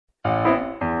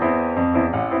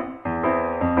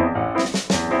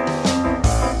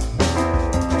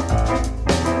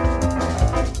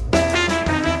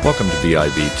Welcome to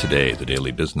BIV Today, the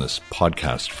daily business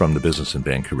podcast from the Business in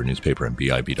Vancouver newspaper and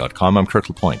BIV.com. I'm Kirk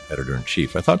LaPointe,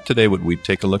 editor-in-chief. I thought today what we'd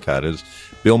take a look at is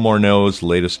Bill Morneau's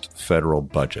latest federal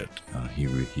budget. He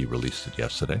released it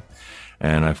yesterday.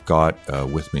 And I've got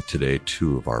with me today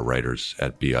two of our writers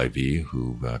at BIV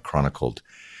who chronicled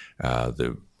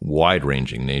the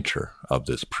wide-ranging nature of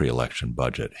this pre-election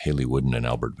budget. Hayley Woodin and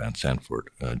Albert Van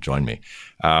Santvoort join me.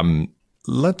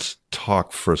 Let's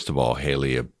talk, first of all,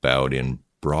 Hayley, about in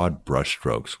broad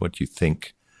brushstrokes what you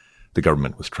think the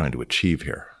government was trying to achieve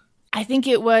here. I think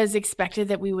it was expected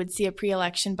that we would see a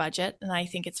pre-election budget, and I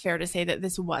think it's fair to say that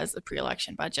this was a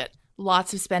pre-election budget.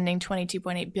 Lots of spending,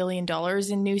 $22.8 billion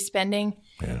in new spending.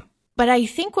 Yeah. But I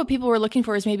think what people were looking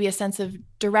for is maybe a sense of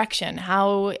direction.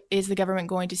 How is the government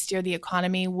going to steer the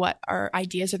economy? What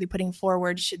ideas are they putting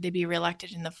forward? Should they be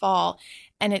reelected in the fall?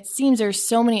 And it seems there's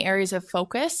so many areas of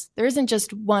focus. There isn't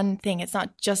just one thing. It's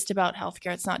not just about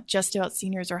healthcare. It's not just about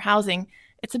seniors or housing.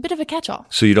 It's a bit of a catch-all.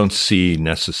 So you don't see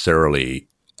necessarily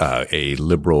a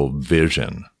liberal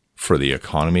vision for the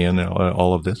economy and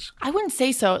all of this? I wouldn't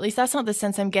say so. At least that's not the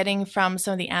sense I'm getting from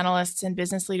some of the analysts and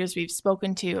business leaders we've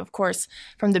spoken to. Of course,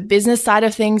 from the business side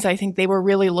of things, I think they were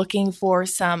really looking for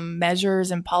some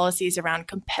measures and policies around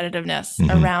competitiveness,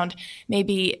 around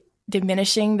maybe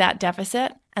diminishing that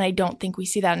deficit. And I don't think we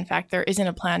see that. In fact, there isn't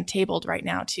a plan tabled right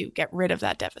now to get rid of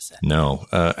that deficit. No.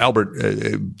 Albert,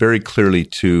 very clearly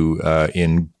too,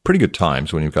 in pretty good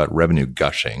times when you've got revenue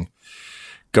gushing,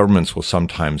 governments will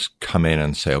sometimes come in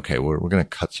and say, okay, we're going to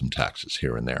cut some taxes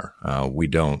here and there. We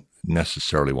don't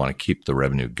necessarily want to keep the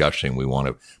revenue gushing. We want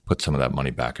to put some of that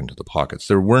money back into the pockets.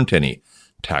 There weren't any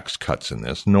tax cuts in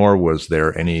this, nor was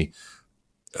there any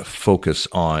focus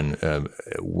on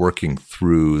working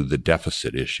through the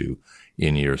deficit issue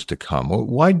in years to come.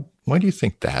 Why do you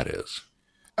think that is?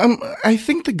 I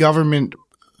think the government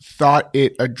thought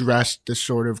it addressed the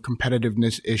sort of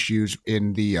competitiveness issues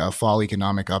in the fall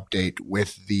economic update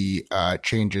with the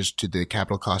changes to the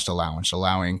capital cost allowance,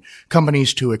 allowing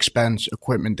companies to expense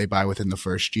equipment they buy within the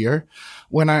first year.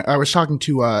 When I was talking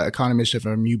to economist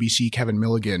from UBC, Kevin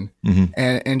Milligan,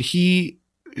 and he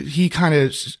kind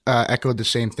of echoed the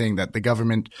same thing, that the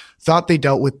government thought they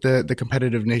dealt with the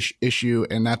competitiveness issue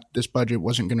and that this budget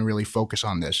wasn't going to really focus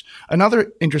on this.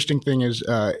 Another interesting thing is,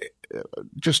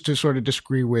 just to sort of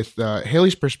disagree with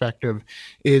Hayley's perspective,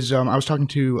 is I was talking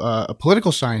to a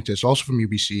political scientist also from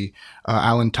UBC,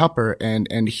 Alan Tupper,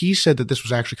 and he said that this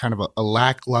was actually kind of a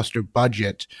lackluster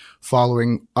budget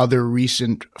following other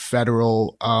recent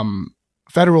federal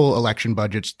election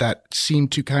budgets that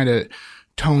seemed to kind of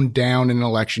tone down in an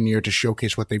election year to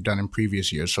showcase what they've done in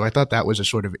previous years. So I thought that was a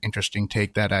sort of interesting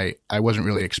take that I wasn't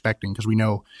really expecting, because we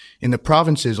know in the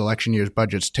provinces, election years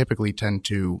budgets typically tend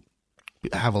to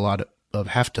have a lot of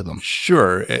heft to them.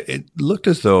 Sure. It looked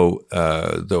as though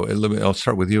I'll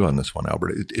start with you on this one,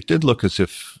 Albert. It did look as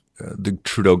if the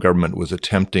Trudeau government was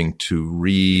attempting to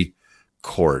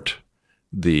re-court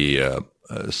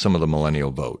some of the millennial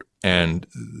vote, and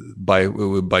by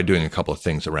doing a couple of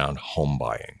things around home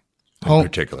buying. In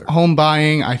particular, home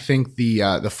buying. I think the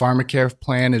pharmacare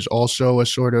plan is also a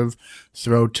sort of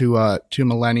throw to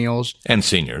millennials and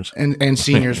seniors and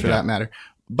seniors for that matter.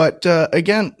 But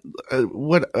again,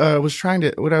 what I was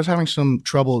having some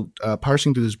trouble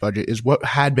parsing through this budget is what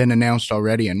had been announced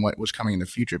already and what was coming in the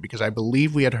future, because I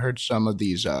believe we had heard some of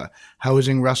these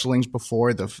housing rustlings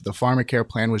before. The pharmacare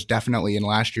plan was definitely in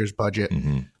last year's budget,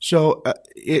 so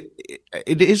it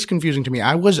is confusing to me.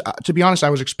 To be honest, I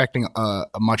was expecting a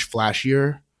much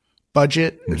flashier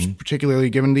budget, particularly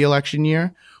given the election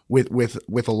year,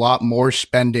 with a lot more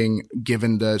spending,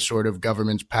 given the sort of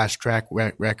government's past track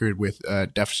record with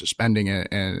deficit spending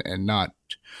and not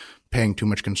paying too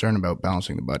much concern about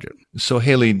balancing the budget. So,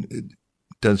 Hayley,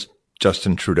 does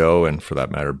Justin Trudeau, and for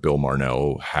that matter, Bill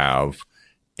Morneau, have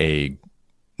a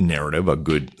narrative, a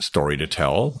good story to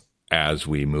tell as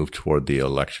we move toward the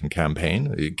election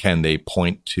campaign? Can they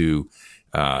point to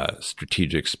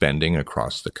strategic spending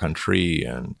across the country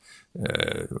and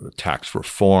tax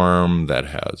reform that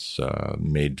has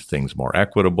made things more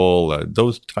equitable,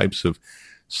 those types of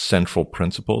central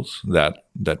principles that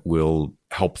will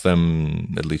help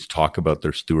them at least talk about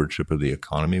their stewardship of the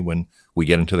economy when we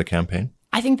get into the campaign?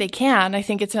 I think they can. I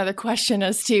think it's another question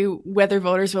as to whether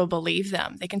voters will believe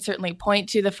them. They can certainly point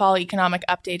to the fall economic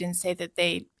update and say that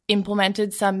they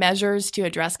implemented some measures to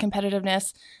address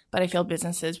competitiveness, but I feel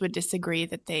businesses would disagree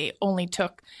that they only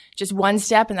took just one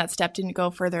step and that step didn't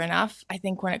go further enough. I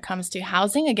think when it comes to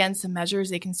housing, again, some measures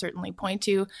they can certainly point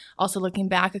to. Also looking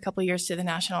back a couple of years to the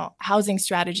National Housing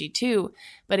Strategy too.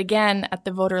 But again, at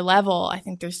the voter level, I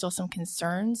think there's still some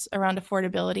concerns around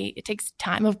affordability. It takes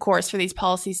time, of course, for these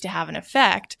policies to have an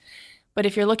effect. But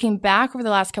if you're looking back over the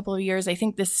last couple of years, I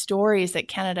think the story is that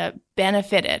Canada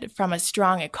benefited from a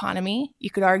strong economy. You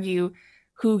could argue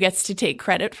who gets to take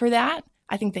credit for that.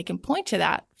 I think they can point to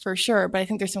that for sure, but I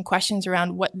think there's some questions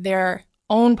around what their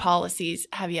own policies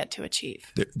have yet to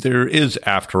achieve. There is,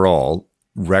 after all,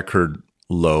 record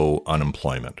low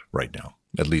unemployment right now,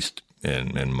 at least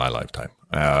in my lifetime.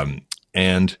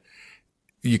 And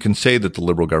you can say that the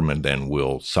Liberal government then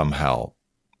will somehow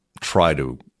try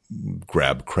to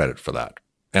grab credit for that.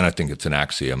 And I think it's an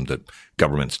axiom that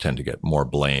governments tend to get more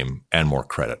blame and more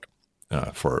credit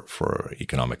for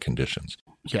economic conditions.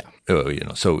 Yeah.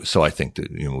 So I think that,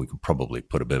 we could probably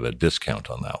put a bit of a discount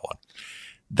on that one.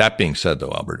 That being said,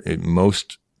 though, Albert,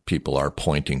 most people are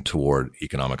pointing toward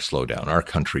economic slowdown. Our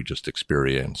country just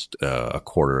experienced a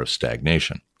quarter of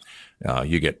stagnation.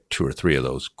 You get 2 or 3 of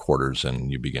those quarters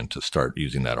and you begin to start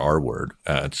using that R word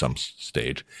at some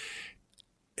stage.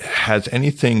 Has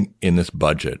anything in this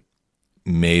budget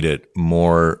made it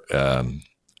more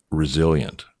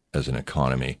resilient as an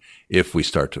economy if we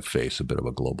start to face a bit of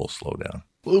a global slowdown?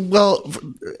 Well,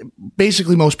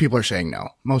 basically, most people are saying no.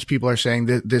 Most people are saying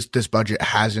that this budget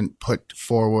hasn't put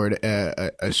forward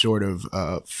a sort of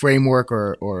framework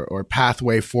or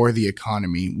pathway for the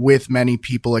economy, with many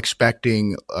people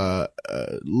expecting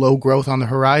low growth on the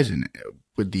horizon.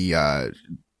 With the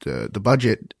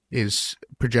budget is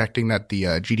projecting that the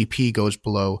GDP goes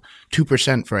below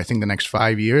 2% for, I think, the next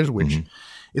 5 years, which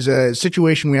is a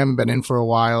situation we haven't been in for a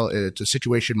while. It's a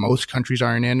situation most countries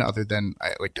aren't in, other than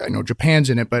I know Japan's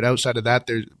in it, but outside of that,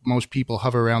 most people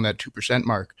hover around that 2%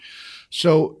 mark.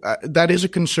 So that is a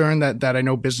concern that I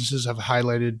know businesses have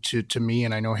highlighted to me,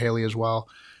 and I know Haley as well.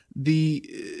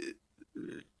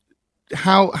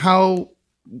 How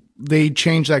they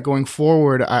change that going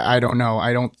forward, I don't know.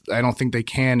 I don't think they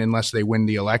can unless they win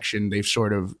the election. They've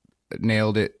sort of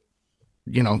nailed it,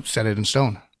 set it in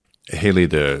stone. Haley,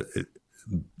 the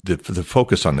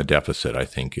focus on the deficit, I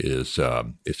think, is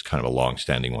kind of a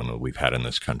long-standing one that we've had in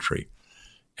this country,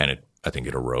 and I think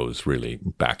it arose really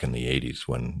back in the 80s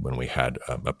when we had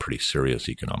a pretty serious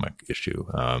economic issue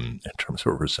in terms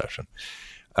of a recession.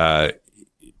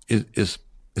 Is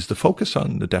the focus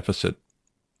on the deficit,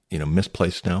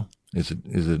 misplaced now?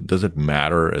 Does it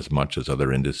matter as much as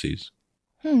other indices?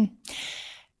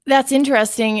 That's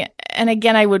interesting. And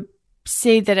again, I would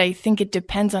say that I think it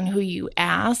depends on who you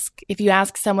ask. If you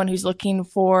ask someone who's looking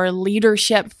for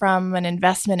leadership from an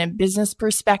investment and business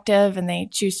perspective, and they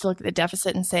choose to look at the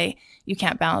deficit and say, you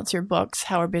can't balance your books,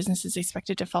 how are businesses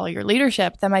expected to follow your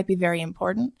leadership? That might be very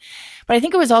important. But I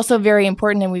think it was also very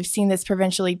important, and we've seen this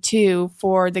provincially too,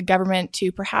 for the government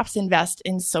to perhaps invest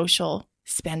in social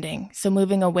spending. So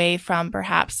moving away from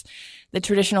perhaps the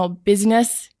traditional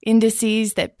business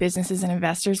indices that businesses and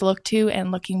investors look to,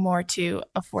 and looking more to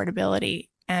affordability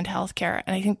and healthcare.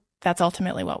 And I think that's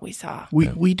ultimately what we saw.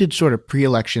 We did sort of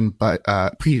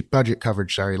pre-budget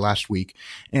coverage, last week.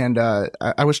 And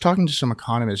I was talking to some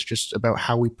economists just about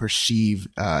how we perceive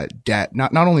debt,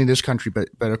 not only in this country,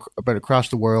 but across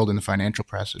the world in the financial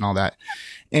press and all that.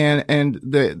 And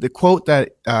the quote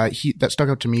that stuck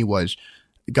out to me was,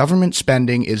 government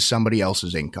spending is somebody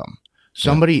else's income.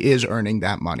 Somebody is earning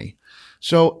that money.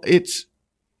 So it's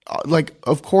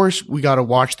of course, we got to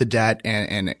watch the debt,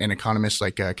 and economists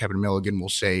like Kevin Milligan will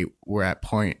say we're at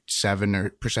 0.7%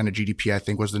 of GDP, I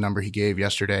think was the number he gave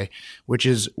yesterday, which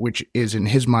is in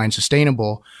his mind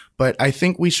sustainable. But I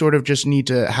think we sort of just need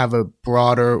to have a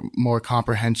broader, more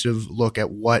comprehensive look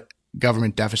at what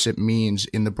government deficit means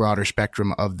in the broader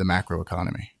spectrum of the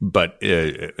macroeconomy. But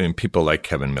and people like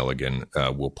Kevin Milligan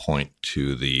will point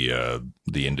to the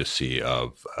indice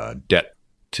of debt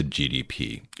to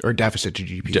GDP, or deficit to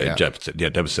GDP. Deficit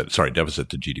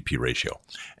to GDP ratio,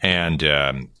 and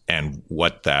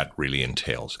what that really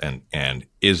entails, and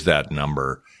is that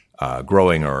number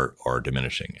growing or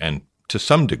diminishing? And to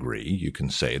some degree, you can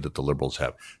say that the Liberals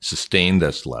have sustained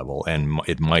this level, and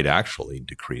it might actually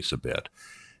decrease a bit.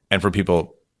 And for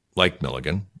people like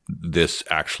Milligan, this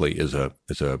actually is a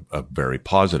very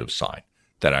positive sign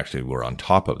that actually we're on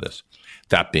top of this.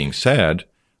 That being said,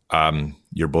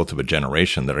 you're both of a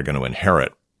generation that are going to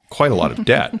inherit quite a lot of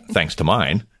debt, thanks to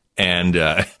mine, and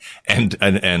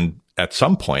at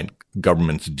some point,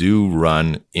 governments do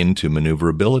run into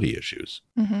maneuverability issues.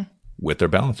 Mm-hmm. with their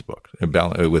balance book,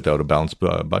 without a balanced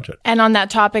budget. And on that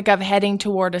topic of heading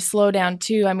toward a slowdown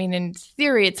too, I mean, in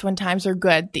theory, it's when times are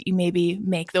good that you maybe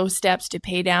make those steps to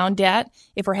pay down debt.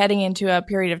 If we're heading into a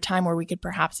period of time where we could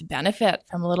perhaps benefit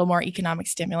from a little more economic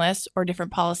stimulus or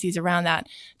different policies around that,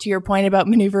 to your point about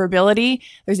maneuverability,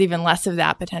 there's even less of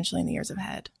that potentially in the years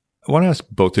ahead. I want to ask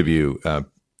both of you, I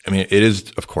mean, it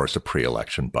is, of course, a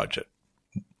pre-election budget.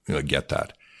 I get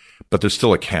that. But there's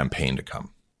still a campaign to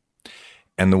come.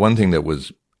 And the one thing that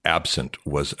was absent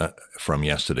was from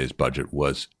yesterday's budget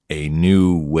was a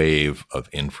new wave of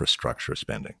infrastructure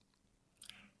spending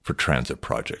for transit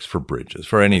projects, for bridges,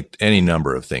 for any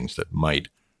number of things that might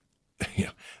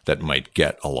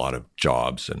get a lot of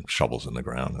jobs and shovels in the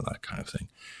ground and that kind of thing.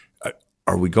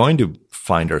 Are we going to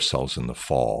find ourselves in the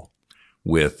fall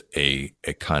with a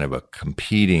kind of a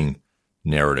competing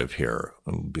narrative here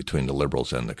between the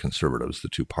Liberals and the Conservatives, the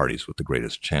two parties with the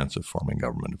greatest chance of forming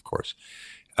government, of course,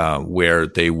 where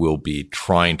they will be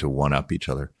trying to one-up each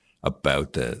other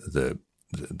about the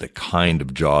kind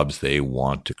of jobs they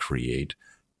want to create,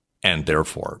 and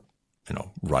therefore,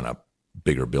 run up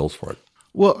bigger bills for it?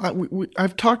 Well,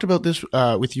 I've talked about this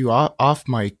with you off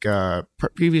mic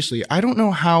previously. I don't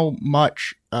know how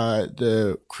much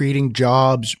the creating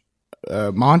jobs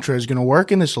mantra is going to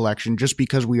work in this election, just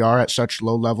because we are at such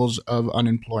low levels of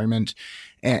unemployment,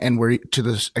 and we're to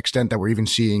the extent that we're even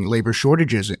seeing labor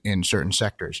shortages in certain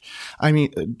sectors. I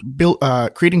mean,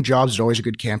 creating jobs is always a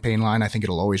good campaign line. I think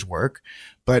it'll always work.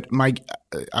 But my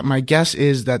guess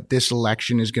is that this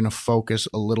election is going to focus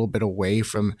a little bit away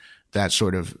from that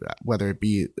sort of, whether it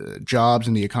be jobs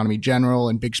and the economy general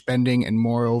and big spending, and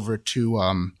more over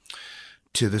to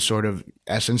the sort of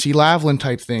SNC-Lavalin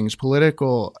type things,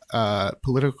 political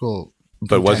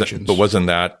But wasn't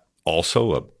that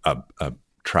also a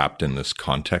trapped in this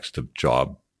context of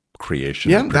job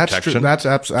creation and protection? That's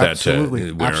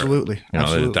true. Absolutely.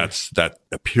 That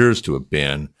appears to have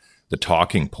been the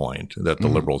talking point that the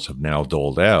Liberals have now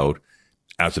doled out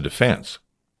as a defense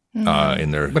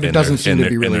in their But it doesn't seem to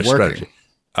be really working.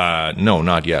 No,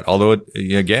 not yet. Although,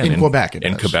 in Quebec,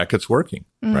 it's working,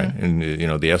 right? In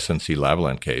the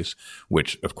SNC-Lavalin case,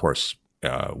 which of course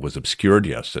was obscured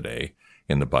yesterday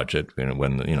in the budget,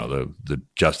 when the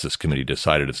Justice Committee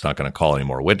decided it's not going to call any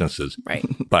more witnesses. Right.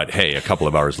 But hey, a couple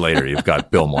of hours later, you've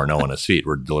got Bill Morneau on his feet.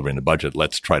 We're delivering the budget.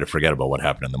 Let's try to forget about what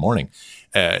happened in the morning.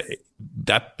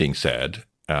 That being said,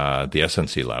 the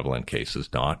SNC-Lavalin case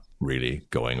is not really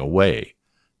going away.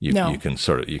 You can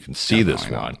see this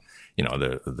one.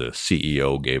 The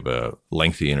CEO gave a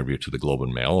lengthy interview to the Globe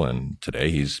and Mail, and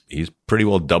today he's pretty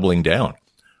well doubling down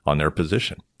on their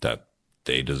position that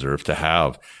they deserve to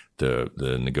have the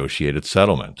negotiated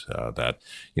settlement, that,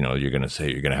 you're going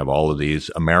to have all of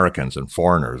these Americans and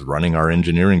foreigners running our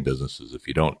engineering businesses if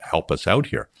you don't help us out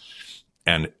here.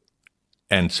 And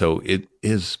so it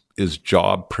is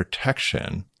job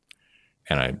protection.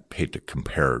 And I hate to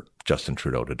compare Justin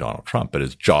Trudeau to Donald Trump, but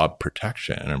is job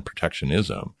protection and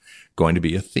protectionism going to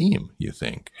be a theme, you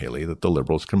think, Hayley, that the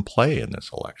Liberals can play in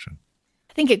this election?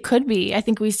 I think it could be. I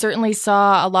think we certainly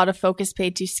saw a lot of focus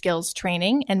paid to skills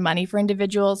training and money for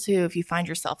individuals who, if you find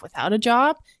yourself without a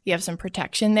job, you have some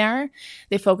protection there.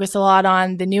 They focus a lot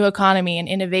on the new economy and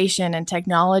innovation and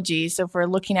technology. So if we're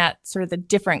looking at sort of the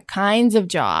different kinds of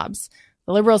jobs,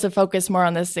 the Liberals have focused more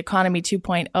on this economy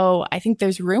 2.0. I think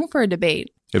there's room for a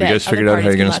debate. Have you guys figured out how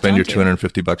you're going to spend your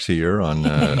 $250 a year on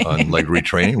like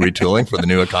retraining, retooling for the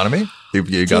new economy?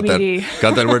 You got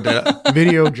that word down?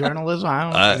 Video journalism,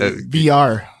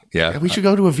 VR. Yeah, we should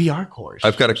go to a VR course.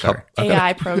 I've got a couple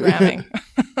AI programming.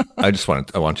 I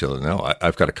want you to know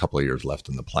I've got a couple of years left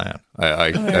in the plan.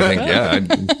 I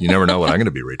think you never know what I'm going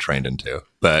to be retrained into.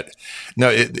 But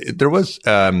no, there was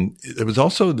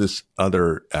also this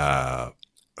other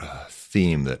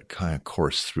theme that kind of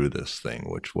coursed through this thing,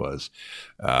 which was,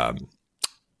 and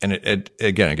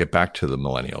again, I get back to the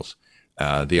millennials,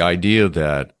 the idea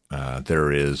that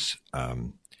there is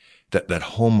that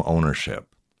home ownership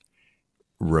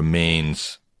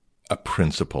remains a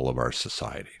principle of our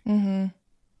society. Mm-hmm.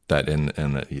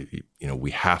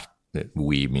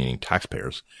 We meaning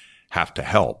taxpayers have to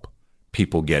help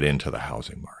people get into the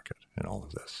housing market and all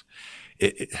of this.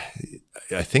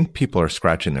 I think people are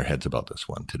scratching their heads about this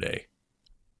one today.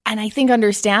 And I think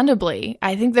understandably,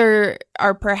 I think there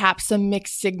are perhaps some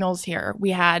mixed signals here.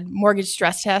 We had mortgage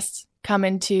stress tests come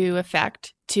into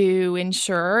effect to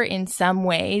ensure in some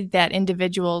way that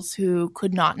individuals who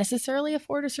could not necessarily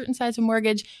afford a certain size of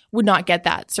mortgage would not get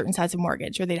that certain size of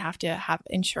mortgage, or they'd have to have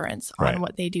insurance on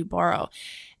what they do borrow.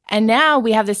 And now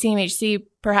we have the CMHC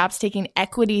perhaps taking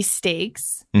equity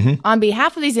stakes on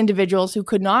behalf of these individuals who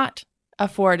could not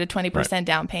afford a 20%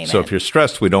 down payment. So if you're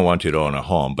stressed, we don't want you to own a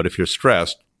home. But if you're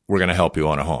stressed, we're going to help you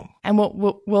own a home. And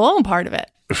we'll own part of it.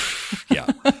 Yeah.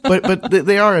 But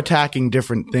they are attacking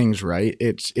different things, right?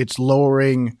 It's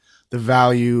lowering the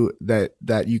value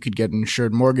that you could get an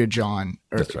insured mortgage on.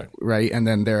 That's right. Right. And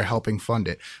then they're helping fund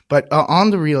it. But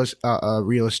on the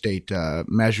real estate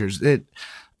measures, it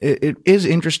is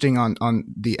interesting on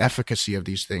the efficacy of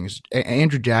these things.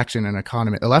 Andrew Jackson,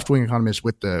 a left-wing economist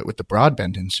with the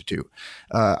Broadbent Institute,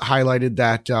 highlighted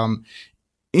that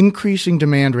increasing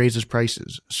demand raises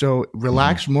prices. So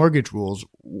relaxed mortgage rules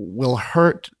will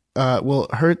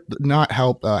not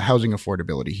help housing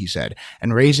affordability, he said.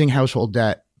 And raising household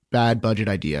debt, bad budget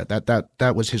idea.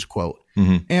 That was his quote.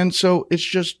 Mm-hmm. And so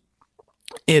it's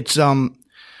a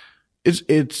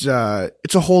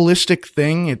holistic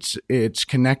thing. It's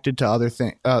connected to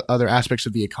other aspects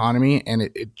of the economy, and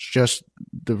it's just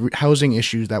the housing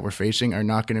issues that we're facing are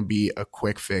not going to be a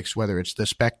quick fix. Whether it's the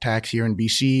spec tax here in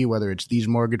BC, whether it's these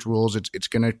mortgage rules, it's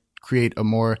going to create a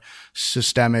more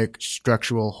systemic,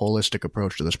 structural, holistic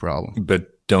approach to this problem. But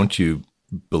don't you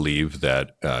believe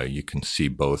that you can see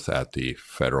both at the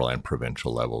federal and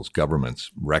provincial levels,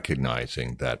 governments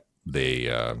recognizing that they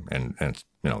and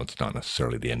it's not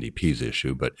necessarily the NDP's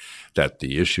issue, but that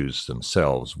the issues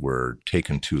themselves were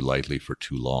taken too lightly for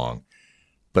too long,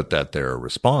 but that their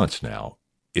response now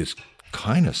is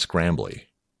kind of scrambly.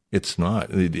 It's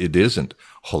not. It isn't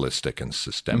holistic and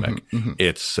systemic. Mm-hmm, mm-hmm.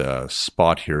 It's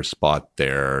spot here, spot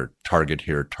there, target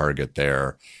here, target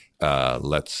there.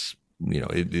 There's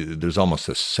almost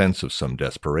a sense of some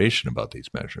desperation about these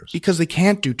measures because they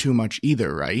can't do too much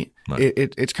either, right?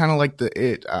 It's kind of like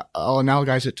I'll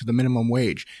analogize it to the minimum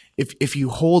wage. If you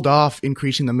hold off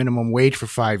increasing the minimum wage for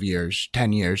 5 years,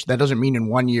 10 years, that doesn't mean in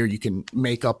 1 year you can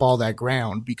make up all that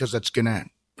ground, because that's going to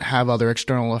have other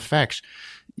external effects.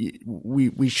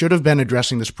 We should have been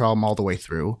addressing this problem all the way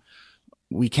through.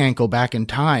 We can't go back in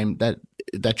time. That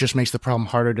just makes the problem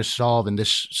harder to solve, and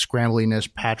this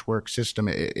scrambliness patchwork system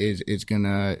is going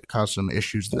to cause some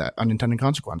issues, that unintended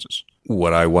consequences.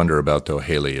 What I wonder about, though,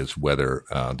 Hayley, is whether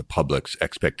the public's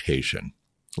expectation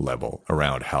level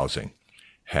around housing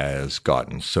has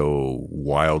gotten so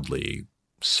wildly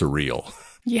surreal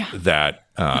that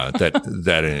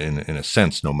in a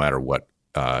sense, no matter what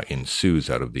ensues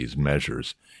out of these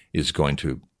measures, is going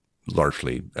to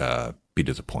largely be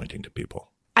disappointing to people.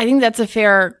 I think that's a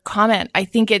fair comment. I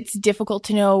think it's difficult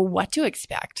to know what to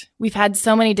expect. We've had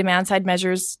so many demand-side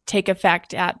measures take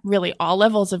effect at really all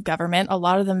levels of government, a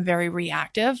lot of them very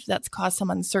reactive. That's caused some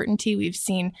uncertainty. We've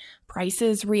seen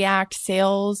prices react,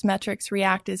 sales metrics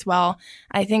react as well.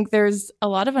 I think there's a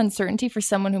lot of uncertainty for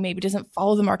someone who maybe doesn't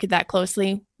follow the market that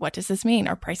closely. What does this mean?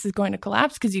 Are prices going to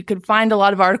collapse? Because you could find a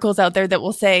lot of articles out there that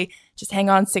will say, just hang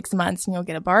on 6 months and you'll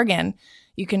get a bargain.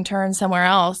 You can turn somewhere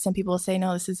else and people will say,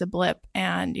 no, this is a blip,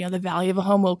 and the value of a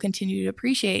home will continue to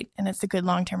appreciate, and it's a good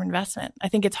long-term investment. I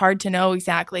think it's hard to know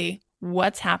exactly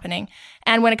what's happening.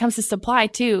 And when it comes to supply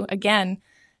too, again,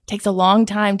 it takes a long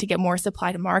time to get more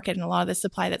supply to market, and a lot of the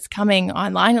supply that's coming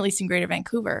online, at least in Greater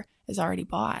Vancouver, is already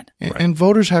bought. And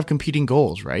voters have competing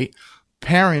goals, right?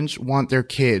 Parents want their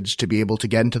kids to be able to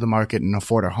get into the market and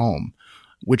afford a home,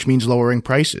 which means lowering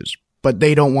prices. But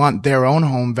they don't want their own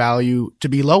home value to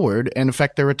be lowered and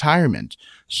affect their retirement.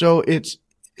 So it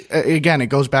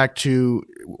goes back to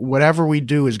whatever we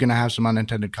do is going to have some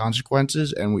unintended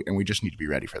consequences, and we just need to be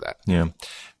ready for that. Yeah.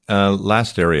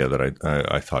 Last area that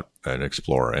I thought I'd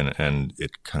explore, and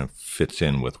it kind of fits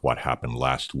in with what happened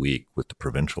last week with the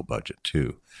provincial budget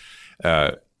too.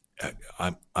 I'm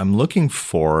looking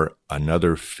for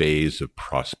another phase of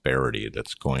prosperity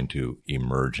that's going to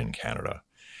emerge in Canada.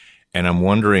 And I'm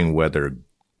wondering whether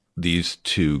these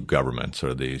two governments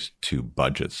or these two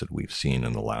budgets that we've seen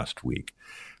in the last week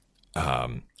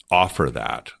offer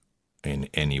that in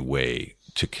any way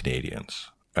to Canadians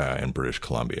and British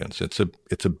Columbians.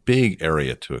 It's a big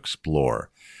area to explore,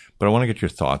 but I want to get your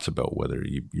thoughts about whether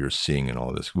you're seeing in all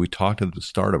of this. We talked at the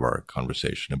start of our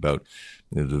conversation about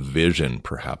the vision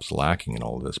perhaps lacking in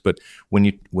all of this, but when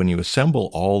you assemble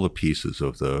all the pieces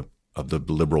of the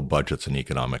Liberal budgets and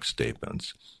economic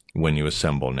statements, when you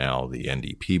assemble now the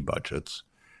NDP budgets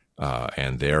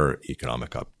and their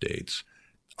economic updates,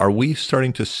 are we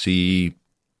starting to see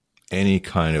any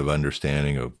kind of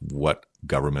understanding of what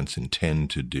governments intend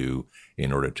to do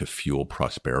in order to fuel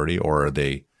prosperity, or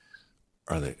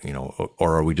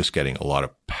are we just getting a lot of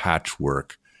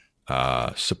patchwork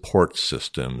support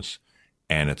systems,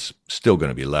 and it's still going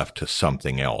to be left to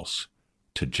something else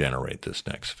to generate this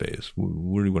next phase?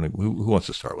 Who wants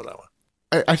to start with that one?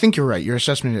 I think you're right. Your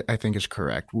assessment, I think, is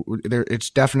correct. It's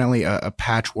definitely a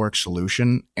patchwork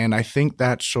solution. And I think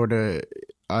that sort of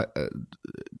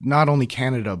not only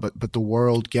Canada, but the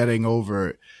world getting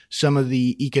over some of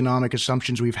the economic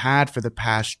assumptions we've had for the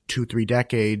past 2-3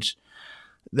 decades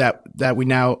that we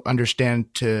now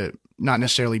understand to not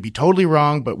necessarily be totally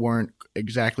wrong, but weren't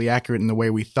exactly accurate in the way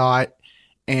we thought.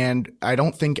 And I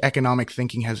don't think economic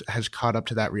thinking has caught up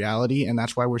to that reality. And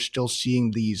that's why we're still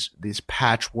seeing these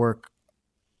patchwork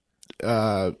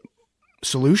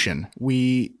solution.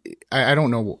 I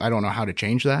don't know how to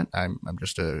change that. I'm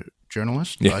just a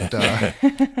journalist, but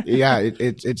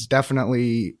it's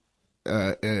definitely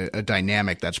a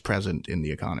dynamic that's present in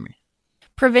the economy.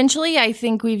 Provincially, I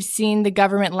think we've seen the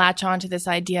government latch on to this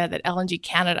idea that LNG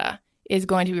Canada is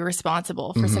going to be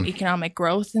responsible for some economic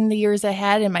growth in the years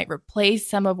ahead and might replace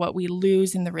some of what we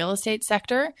lose in the real estate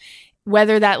sector.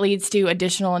 Whether that leads to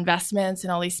additional investments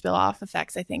and all these spill-off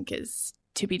effects, I think, is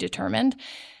to be determined.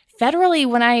 Federally,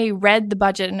 when I read the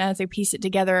budget and as I piece it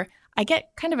together, I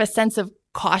get kind of a sense of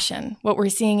caution. What we're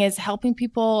seeing is helping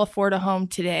people afford a home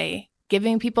today,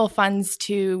 giving people funds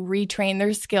to retrain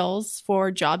their skills for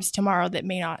jobs tomorrow that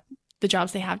the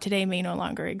jobs they have today may no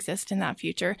longer exist in that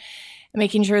future,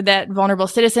 making sure that vulnerable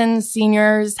citizens,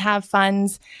 seniors have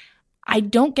funds. I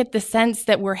don't get the sense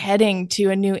that we're heading to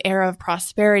a new era of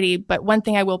prosperity, but one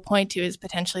thing I will point to is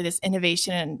potentially this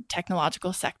innovation and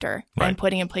technological sector and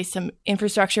putting in place some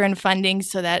infrastructure and funding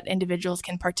so that individuals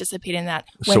can participate in that.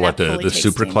 So what, the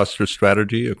supercluster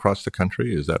strategy across the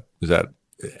country, is that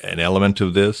an element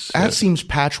of this? That seems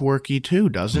patchworky too,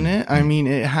 doesn't it? I mean,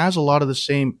 it has a lot of the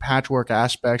same patchwork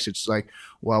aspects. It's like,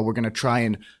 well, we're going to try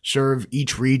and serve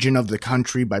each region of the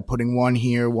country by putting one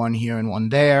here, and one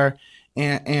there.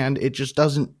 And it just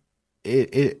doesn't,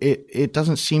 it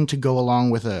doesn't seem to go along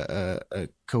with a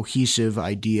cohesive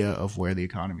idea of where the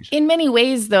economy is. In many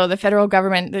ways, though, the federal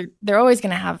government, they're always going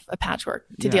to have a patchwork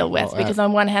to deal with, because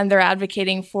on one hand, they're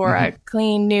advocating for a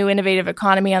clean, new, innovative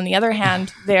economy. On the other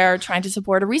hand, they're trying to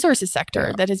support a resources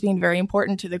sector that has been very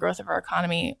important to the growth of our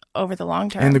economy over the long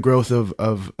term. And the growth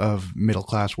of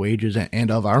middle-class wages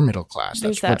and of our middle class.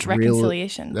 There's that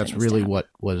reconciliation. That's really what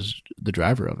was the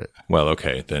driver of it. Well,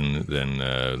 okay, then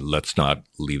let's not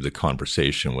leave the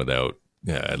conversation without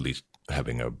at least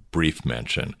having a brief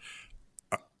mention.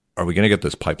 Are we going to get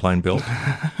this pipeline built?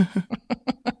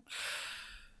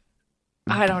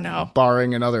 I don't know.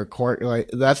 Barring another court, like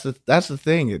that's the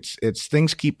thing. It's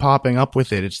things keep popping up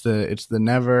with it. It's the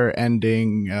never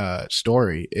ending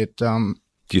story. Do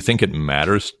you think it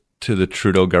matters to the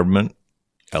Trudeau government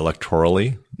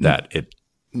electorally that it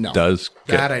does?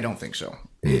 That I don't think so.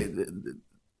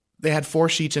 They had 4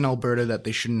 seats in Alberta that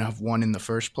they shouldn't have won in the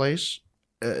first place.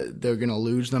 They're going to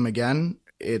lose them again.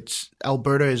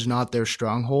 Alberta is not their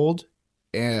stronghold,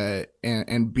 they're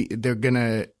going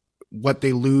to, what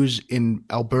they lose in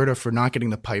Alberta for not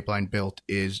getting the pipeline built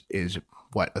is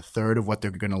what, a third of what they're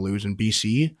going to lose in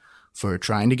BC for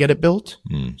trying to get it built.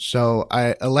 So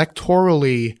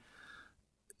electorally,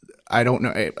 I don't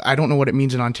know what it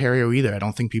means in Ontario either. I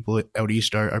don't think people out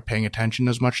east are paying attention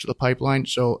as much to the pipeline.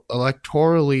 So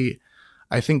electorally,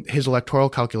 I think his electoral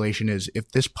calculation is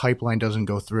if this pipeline doesn't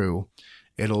go through,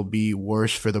 it'll be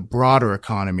worse for the broader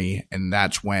economy, and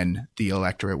that's when the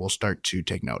electorate will start to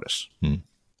take notice.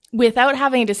 Without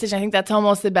having a decision, I think that's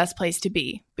almost the best place to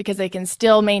be, because they can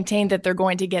still maintain that they're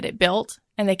going to get it built,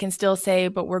 and they can still say,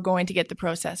 but we're going to get the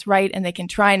process right, and they can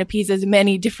try and appease as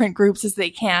many different groups as they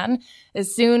can.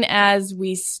 As soon as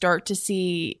we start to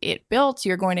see it built,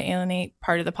 you're going to alienate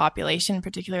part of the population,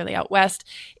 particularly out west.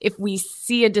 If we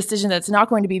see a decision that's not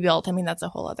going to be built, I mean, that's a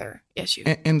whole other issue.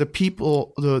 And the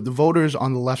people, the voters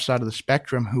on the left side of the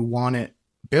spectrum who want it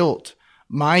built,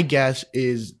 my guess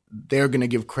is they're going to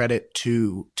give credit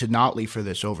to Notley for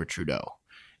this over Trudeau.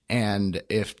 And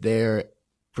if they're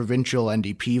provincial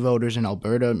NDP voters in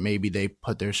Alberta, maybe they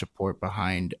put their support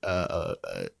behind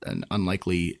an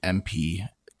unlikely MP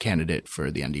candidate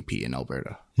for the NDP in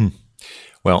Alberta.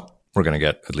 Well, we're going to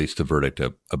get at least a verdict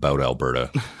about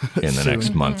Alberta in the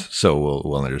next month, so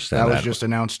we'll understand that. That was just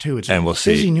announced too. It's and we'll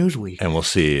busy see, news week, and we'll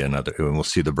see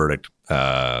the verdict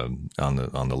on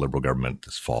the Liberal government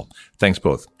this fall. Thanks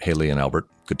both, Hayley and Albert.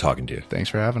 Good talking to you. Thanks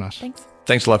for having us. Thanks.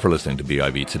 Thanks a lot for listening to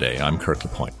BIB Today. I'm Kirk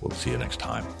LaPointe. We'll see you next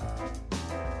time.